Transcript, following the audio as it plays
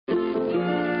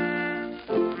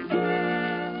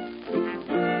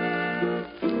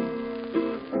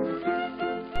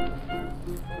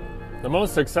The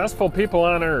most successful people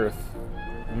on earth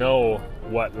know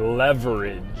what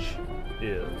leverage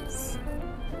is.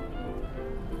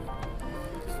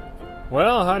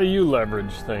 Well, how do you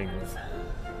leverage things?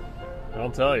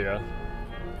 I'll tell you.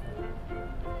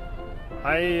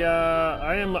 I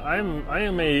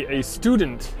am a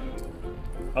student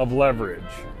of leverage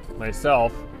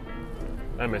myself.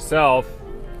 I myself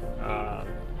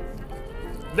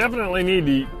definitely need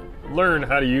to learn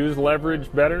how to use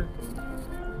leverage better.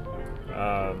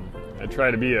 I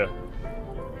try to be a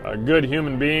good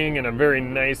human being and a very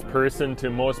nice person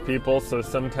to most people, so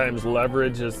sometimes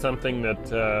leverage is something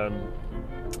that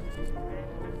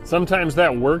sometimes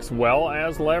that works well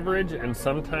as leverage, and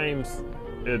sometimes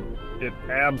it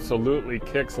absolutely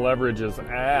kicks leverage's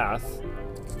ass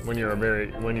when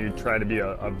you try to be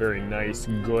a very nice,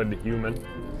 good human.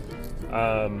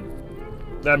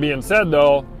 That being said,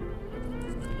 though,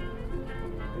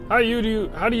 how do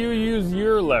you use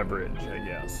your leverage, I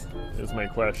guess, is my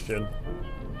question.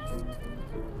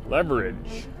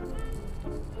 Leverage.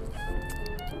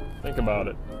 Think about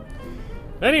it.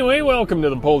 Anyway, welcome to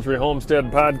the Poultry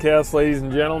Homestead Podcast, ladies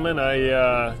and gentlemen.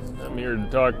 I'm here to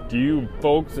talk to you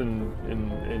folks, and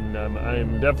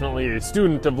I'm definitely a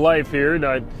student of life here.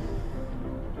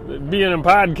 Being a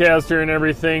podcaster and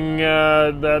everything,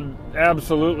 that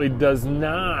absolutely does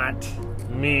not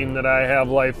mean that I have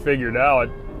life figured out.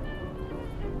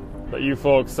 But you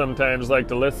folks sometimes like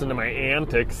to listen to my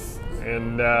antics,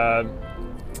 and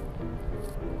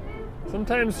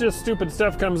sometimes just stupid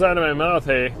stuff comes out of my mouth,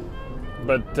 hey.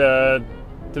 But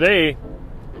today,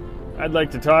 I'd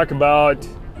like to talk about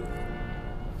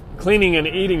cleaning and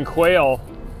eating quail.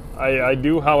 I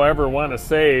do, however, want to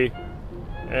say,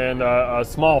 and a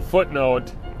small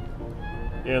footnote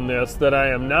in this, that I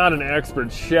am not an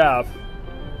expert chef,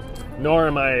 nor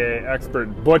am I an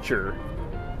expert butcher,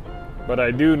 but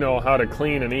I do know how to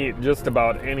clean and eat just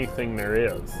about anything there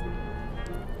is.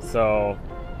 So,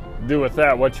 do with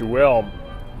that what you will.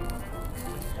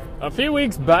 A few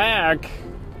weeks back,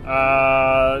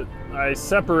 I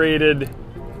separated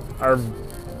our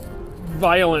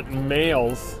violent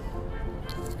males.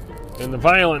 And the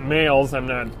violent males, I'm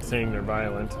not saying they're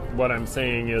violent. What I'm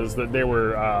saying is that they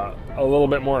were a little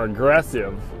bit more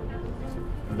aggressive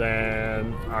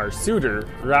than our suitor,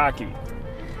 Rocky.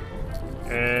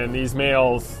 And these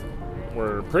males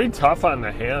were pretty tough on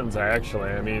the hens, actually.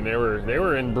 I mean, they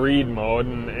were in breed mode,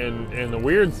 and the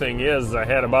weird thing is I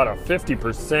had about a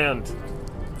 50%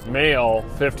 male,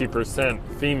 50%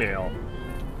 female.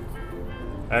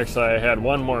 Actually, I had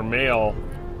one more male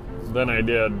than I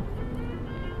did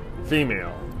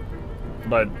female,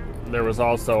 but there was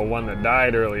also one that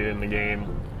died early in the game,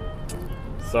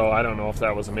 so I don't know if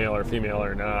that was a male or female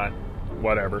or not.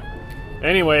 Whatever.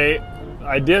 Anyway,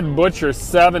 I did butcher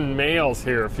 7 males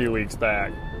here a few weeks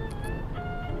back.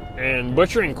 And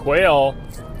butchering quail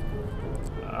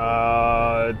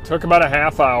took about a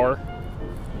half hour.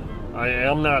 I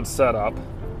am not set up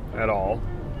at all.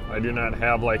 I do not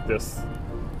have like this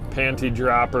panty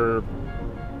dropper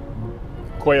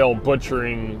quail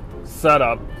butchering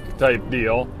setup type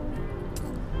deal.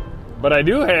 But I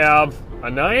do have a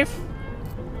knife,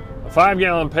 a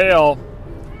 5-gallon pail,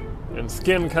 and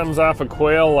skin comes off a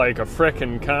quail like a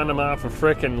frickin' condom off a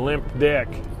frickin' limp dick.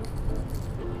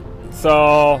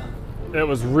 So, it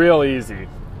was real easy.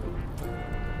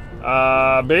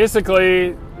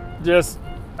 Basically,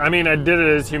 I did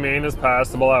it as humane as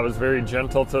possible. I was very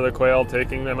gentle to the quail,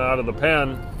 taking them out of the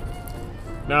pen.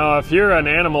 Now, if you're an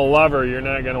animal lover, you're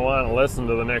not going to want to listen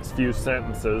to the next few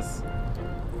sentences.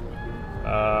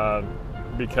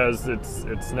 Because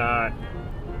it's not...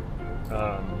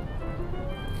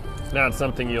 not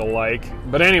something you'll like.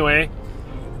 But anyway,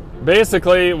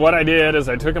 basically what I did is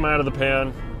I took them out of the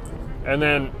pen, and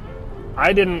then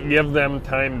I didn't give them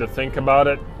time to think about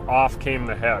it. Off came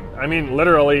the head. I mean,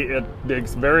 literally, it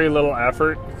takes very little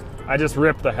effort. I just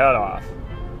ripped the head off.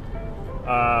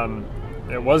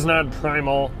 It was not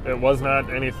primal. It was not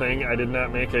anything. I did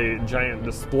not make a giant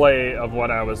display of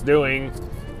what I was doing.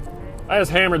 I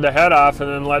just hammered the head off and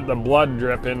then let the blood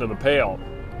drip into the pail.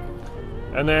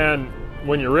 And then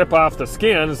when you rip off the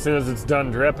skin, as soon as it's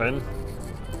done dripping,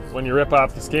 when you rip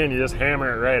off the skin, you just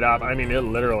hammer it right off. I mean, it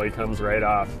literally comes right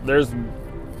off. There's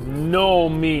no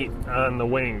meat on the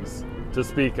wings to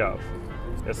speak of.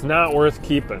 It's not worth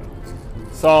keeping.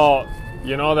 So,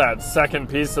 you know that second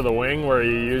piece of the wing where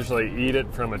you usually eat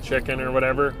it from a chicken or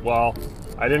whatever? Well,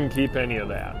 I didn't keep any of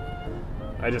that.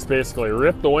 I just basically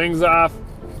ripped the wings off,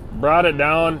 brought it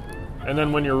down, and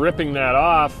then when you're ripping that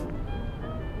off,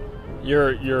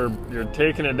 you're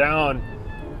taking it down,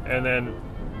 and then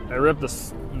I ripped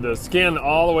the skin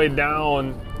all the way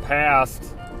down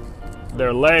past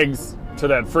their legs to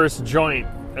that first joint,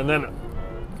 and then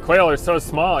quail are so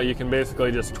small you can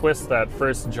basically just twist that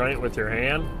first joint with your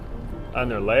hand on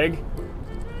their leg,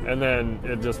 and then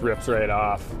it just rips right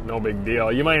off. No big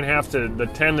deal. You might have to, the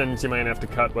tendons you might have to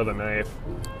cut with a knife,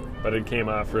 but it came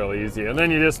off real easy. And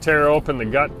then you just tear open the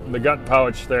gut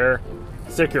pouch there,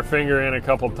 stick your finger in a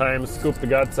couple times, scoop the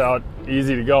guts out,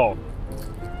 easy to go.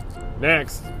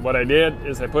 Next, what I did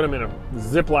is I put them in a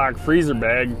Ziploc freezer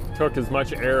bag, took as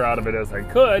much air out of it as I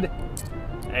could,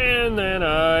 and then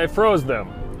I froze them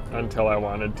until I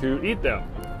wanted to eat them.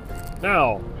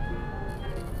 Now,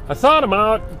 I thawed them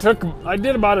out, I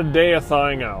did about a day of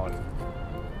thawing out.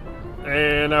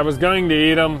 And I was going to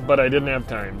eat them, but I didn't have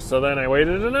time. So then I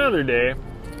waited another day.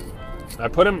 I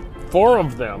put 4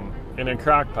 of them in a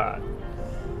crock pot.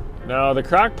 Now the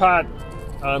crock pot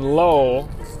on low,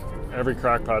 every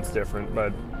crock pot's different,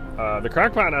 but the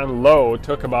crock pot on low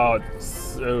took about,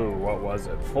 4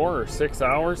 or 6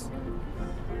 hours,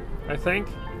 I think.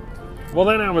 Well,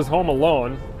 then I was home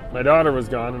alone. My daughter was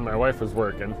gone and my wife was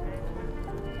working.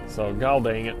 So, god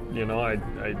dang it,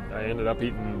 I ended up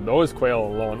eating those quail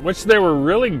alone, which they were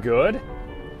really good.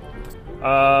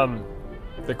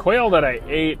 The quail that I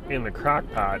ate in the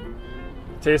crock pot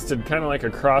tasted kind of like a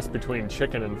cross between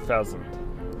chicken and pheasant.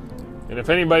 And if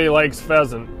anybody likes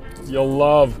pheasant, you'll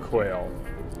love quail.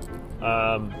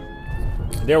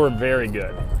 They were very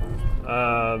good.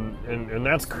 And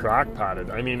that's crock potted.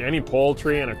 I mean, any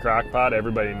poultry in a crock pot,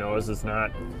 everybody knows is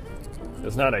not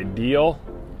ideal.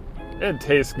 It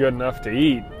tastes good enough to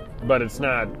eat, but it's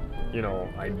not,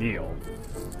 ideal.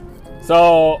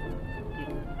 So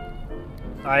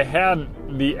I had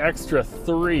the extra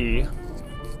 3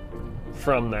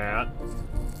 from that,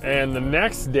 and the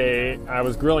next day I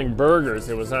was grilling burgers.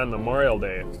 It was on Memorial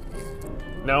Day.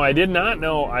 Now, I did not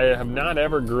know, I have not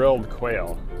ever grilled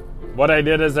quail. What I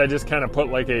did is I just kind of put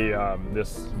like a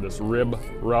this rib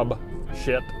rub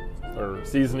shit or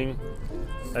seasoning.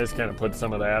 I just kind of put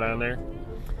some of that on there.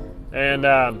 And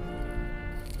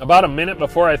about a minute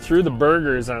before I threw the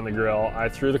burgers on the grill, I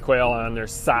threw the quail on their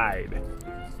side.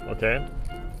 Okay?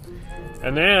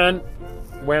 And then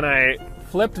when I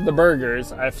flipped the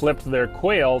burgers, I flipped their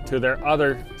quail to their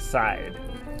other side.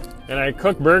 And I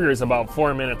cooked burgers about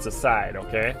 4 minutes a side,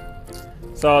 okay?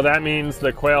 So that means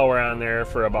the quail were on there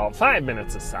for about 5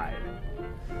 minutes a side.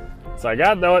 So I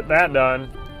got that done.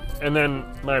 And then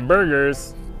my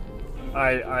burgers,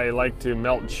 I like to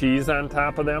melt cheese on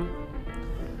top of them.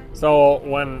 So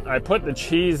when I put the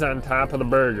cheese on top of the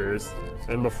burgers,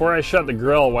 and before I shut the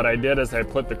grill, what I did is I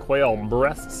put the quail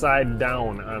breast side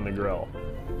down on the grill.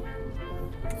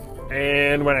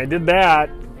 And when I did that,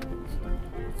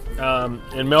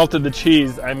 and melted the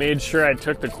cheese, I made sure I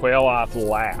took the quail off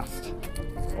last.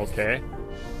 Okay?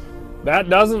 That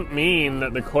doesn't mean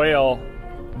that the quail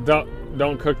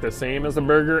don't cook the same as a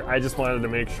burger. I just wanted to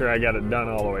make sure I got it done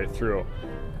all the way through.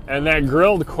 And that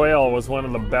grilled quail was one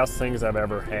of the best things I've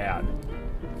ever had.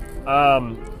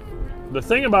 The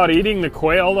thing about eating the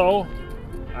quail, though,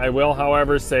 I will,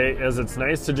 however, say, is it's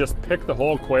nice to just pick the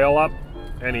whole quail up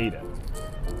and eat it.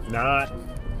 Not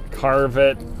carve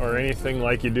it or anything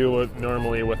like you do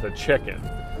normally with a chicken.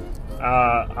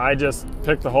 I just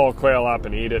pick the whole quail up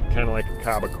and eat it kind of like a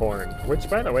cob of corn. Which,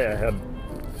 by the way, I had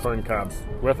corn cobs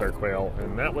with our quail,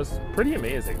 and that was pretty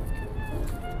amazing.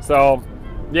 So,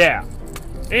 yeah.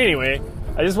 Anyway,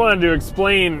 I just wanted to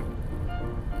explain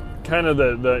kind of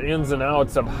the ins and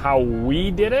outs of how we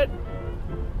did it,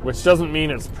 which doesn't mean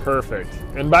it's perfect.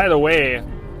 And by the way,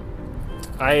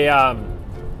 I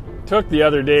took the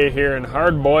other day here and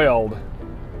hard-boiled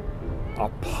a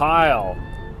pile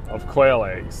of quail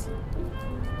eggs.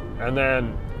 And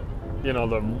then,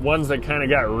 the ones that kind of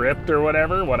got ripped or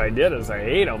whatever, what I did is I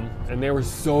ate them, and they were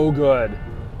so good.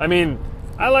 I mean,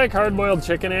 I like hard-boiled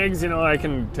chicken eggs. I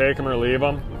can take them or leave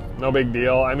them. No big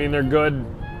deal. I mean, they're good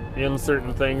in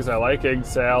certain things. I like egg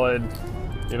salad.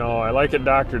 I like it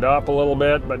doctored up a little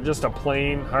bit, but just a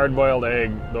plain hard-boiled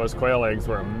egg, those quail eggs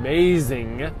were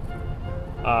amazing.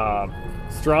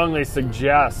 Strongly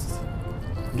suggest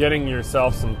getting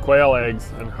yourself some quail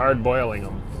eggs and hard-boiling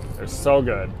them. They're so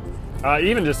good.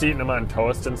 Even just eating them on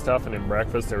toast and stuff and in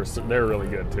breakfast, they're really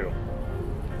good too.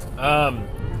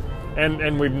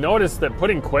 And we've noticed that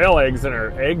putting quail eggs in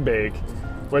our egg bake,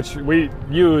 which we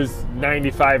use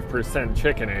 95%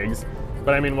 chicken eggs,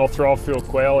 but I mean we'll throw a few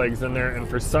quail eggs in there, and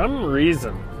for some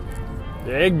reason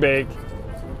the egg bake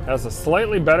has a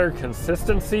slightly better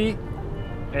consistency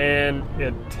and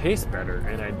it tastes better,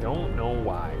 and I don't know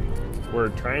why. We're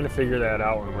trying to figure that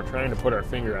out, and we're trying to put our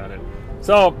finger on it.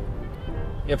 So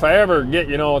if I ever get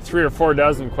 3 or 4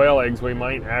 dozen quail eggs, we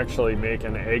might actually make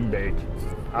an egg bake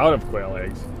out of quail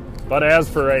eggs. But as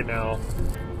for right now,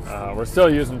 we're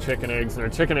still using chicken eggs, and our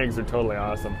chicken eggs are totally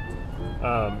awesome.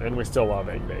 And we still love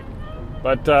egg bake.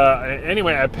 But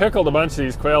anyway, I pickled a bunch of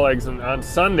these quail eggs, and on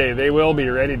Sunday they will be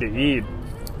ready to eat.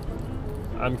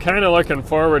 I'm kind of looking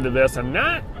forward to this.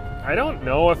 I don't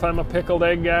know if I'm a pickled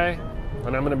egg guy,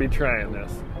 but I'm going to be trying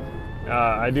this.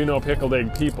 I do know pickled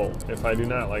egg people if I do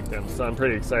not like them, so I'm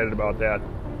pretty excited about that.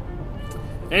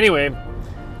 Anyway,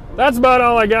 that's about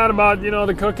all I got about,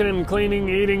 the cooking and cleaning,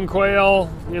 eating quail,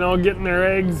 getting their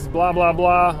eggs, blah, blah,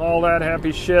 blah, all that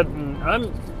happy shit. And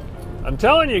I'm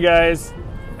telling you guys,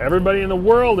 everybody in the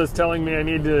world is telling me I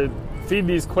need to feed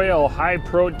these quail high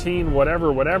protein,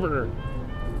 whatever.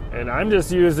 And I'm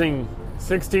just using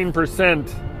 16%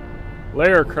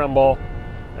 layer crumble,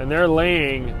 and they're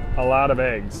laying a lot of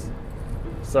eggs.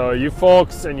 So you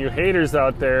folks and you haters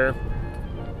out there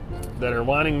that are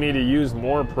wanting me to use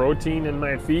more protein in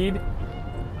my feed,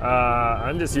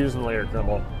 I'm just using layer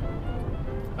crumble.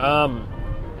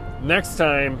 Next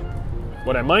time,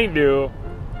 what I might do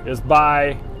is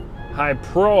buy high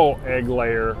pro egg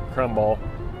layer crumble.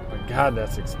 But God,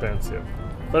 that's expensive.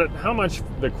 But how much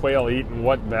the quail eat and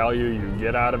what value you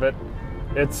get out of it,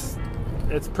 it's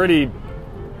pretty,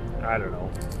 I don't know.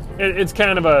 It's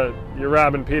kind of you're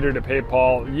robbing Peter to pay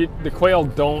Paul. The quail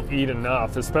don't eat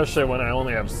enough, especially when I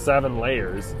only have 7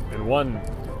 layers and I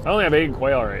only have 8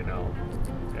 quail right now,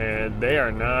 and they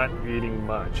are not eating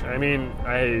much. I mean,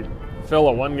 I fill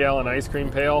a 1-gallon ice cream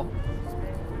pail,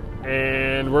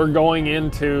 and we're going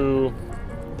into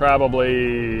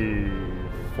probably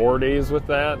 4 days with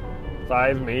that,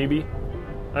 5 maybe.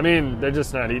 I mean, they're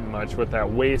just not eating much with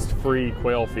that waste-free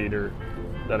quail feeder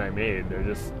that I made.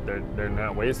 They're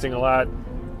not wasting a lot.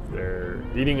 They're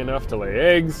eating enough to lay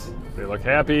eggs. They look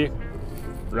happy.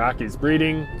 Rocky's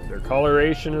breeding. Their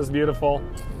coloration is beautiful.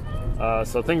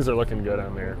 So things are looking good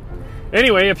on there.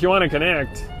 Anyway, if you want to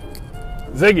connect,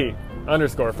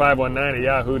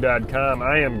 Ziggy_519@yahoo.com.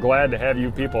 I am glad to have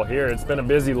you people here. It's been a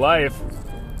busy life.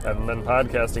 Haven't been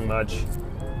podcasting much.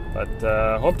 But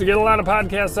hope to get a lot of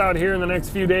podcasts out here in the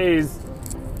next few days.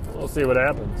 We'll see what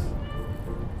happens.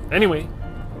 Anyway,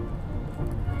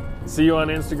 see you on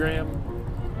Instagram.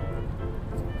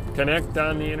 Connect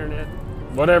on the internet.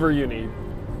 Whatever you need.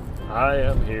 I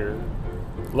am here.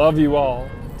 Love you all.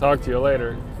 Talk to you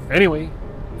later. Anyway,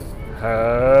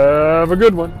 have a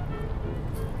good one.